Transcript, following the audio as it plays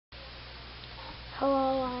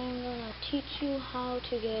Hello, I'm going to teach you how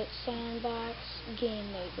to get SandBox Game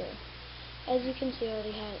Maker. As you can see, I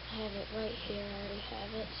already have it right here. I already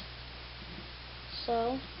have it.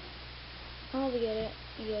 So, how to get it,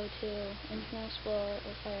 you go to Internet Explorer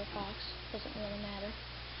or Firefox, doesn't really matter.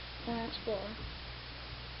 Internet Explorer.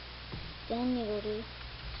 Then you go to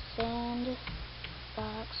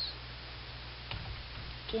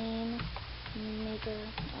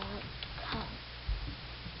SandboxGameMaker.com.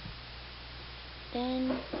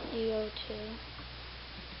 Then you go to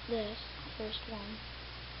this first one.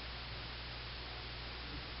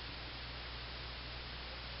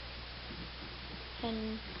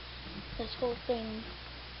 And this whole thing,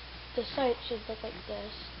 the site should look like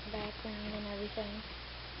this, background and everything.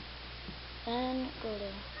 Then go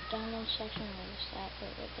to download section of this app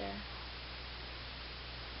right there.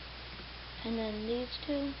 And then these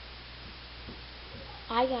two,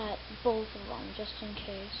 I got both of them just in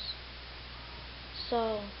case.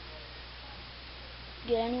 So,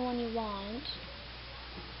 get any one you want,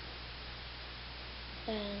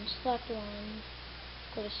 and select one,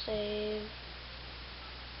 go to save,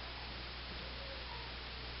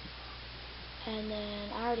 and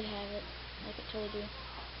then I already have it, like I told you.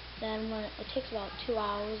 Then when it takes about 2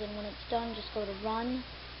 hours, and when it's done, just go to run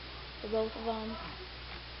for both of them.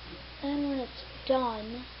 And when it's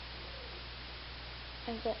done,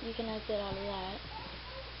 you can exit out of that.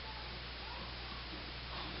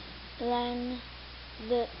 Then,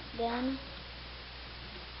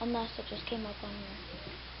 unless it just came up on your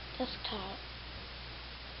desktop,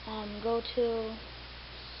 go to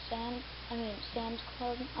Sam's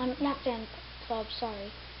Club. Not Sam's Club,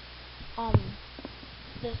 sorry.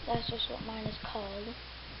 That's just what mine is called.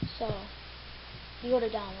 So, you go to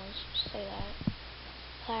downloads, just say that.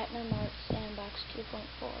 Platinum or SandBox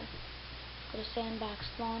 2.4. Go to SandBox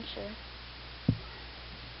Launcher.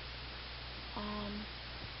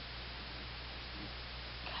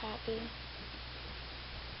 Copy,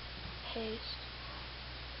 paste.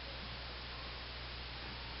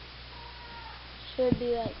 Should be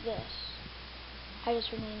like this. I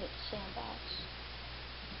just renamed it to SandBox.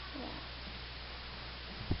 Yeah.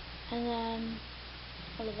 And then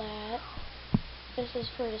go to that. This is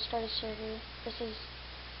to start a server. This is,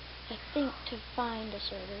 I think, to find a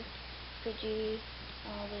server. PG,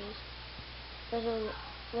 all these.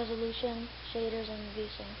 Resolution, shaders, and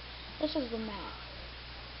VSync. This is the map.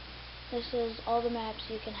 This is all the maps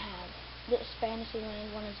you can have. This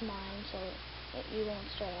Fantasyland one is mine, so you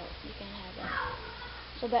won't start out. You can't have that.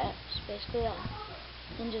 So that's basically all.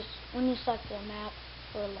 And just when you select the map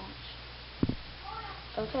for launch.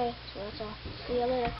 Okay, so that's all. See you later.